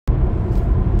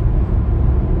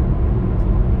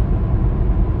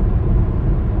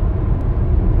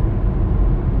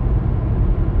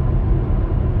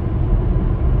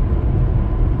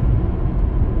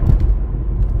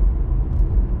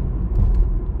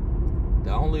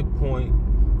only point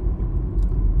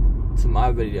to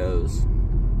my videos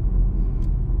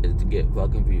is to get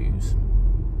fucking views.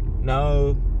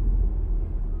 No,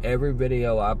 every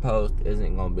video I post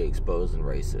isn't gonna be exposing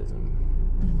racism.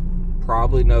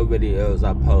 Probably no videos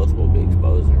I post will be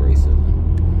exposing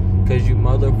racism, cause you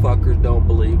motherfuckers don't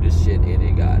believe this shit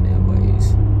any goddamn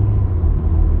ways.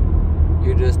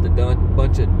 You're just a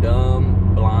bunch of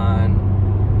dumb, blind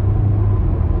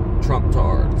Trump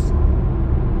tards.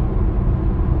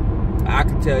 I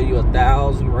can tell you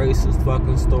 1,000 racist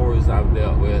fucking stories I've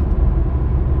dealt with,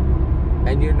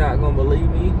 and you're not gonna believe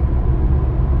me?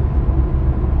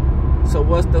 So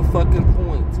what's the fucking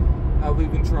point of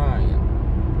even trying?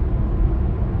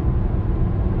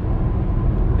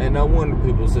 And no wonder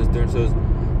people sit there and says,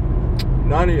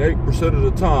 98% of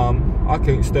the time, I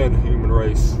can't stand the human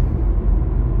race.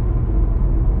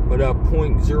 But at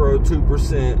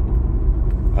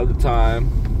 0.02% of the time,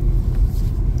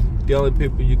 the only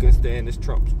people you can stand is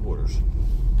Trump supporters,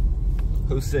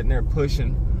 who's sitting there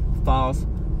pushing false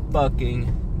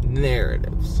fucking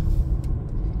narratives,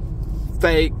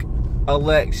 fake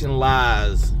election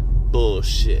lies,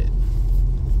 bullshit.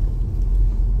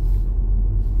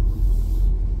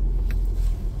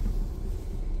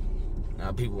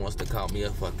 Now people wants to call me a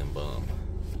fucking bum.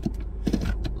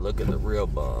 Look at the real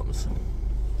bums.